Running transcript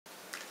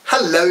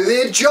Hello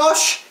there,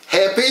 Josh.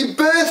 Happy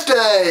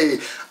birthday.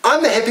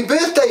 I'm the Happy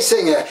Birthday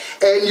Singer,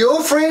 and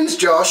your friends,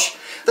 Josh,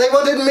 they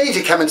wanted me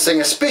to come and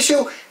sing a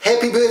special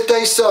happy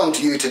birthday song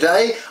to you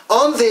today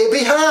on their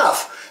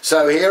behalf.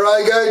 So here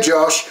I go,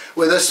 Josh,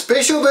 with a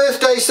special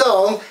birthday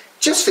song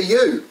just for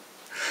you.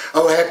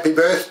 Oh, happy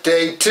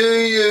birthday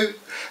to you.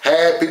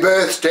 Happy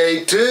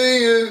birthday to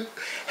you.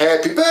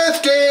 Happy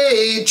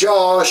birthday,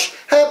 Josh.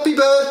 Happy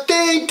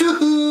birthday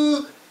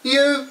to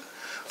you.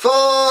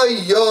 For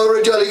you're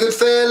a jolly good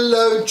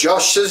fellow,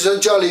 Josh is a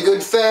jolly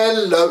good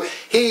fellow,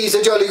 he's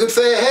a jolly good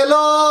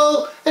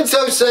fellow, and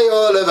so say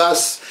all of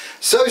us,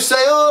 so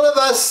say all of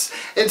us,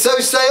 and so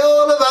say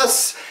all of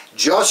us.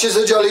 Josh is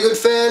a jolly good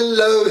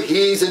fellow,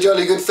 he's a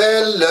jolly good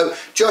fellow,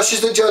 Josh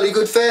is a jolly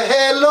good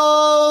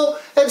fellow,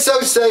 and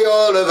so say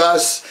all of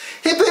us.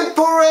 Hip hip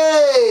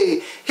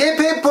hooray, hip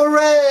hip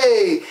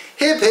hooray,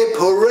 hip hip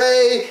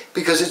hooray,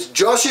 because it's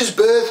Josh's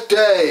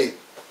birthday.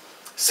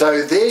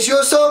 So there's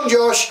your song,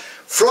 Josh,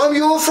 from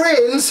your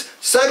friends,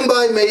 sung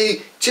by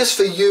me just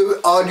for you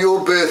on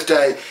your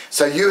birthday.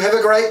 So you have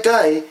a great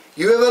day,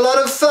 you have a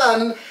lot of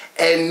fun,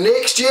 and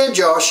next year,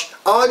 Josh,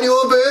 on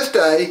your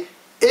birthday,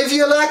 if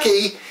you're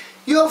lucky,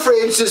 your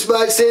friends just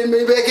might send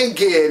me back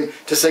again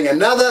to sing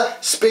another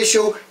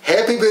special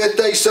happy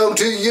birthday song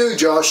to you,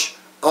 Josh,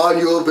 on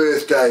your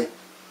birthday.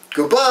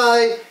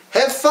 Goodbye,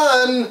 have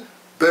fun,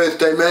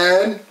 birthday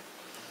man.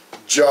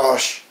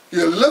 Josh,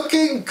 you're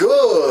looking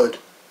good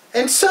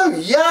and so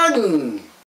young.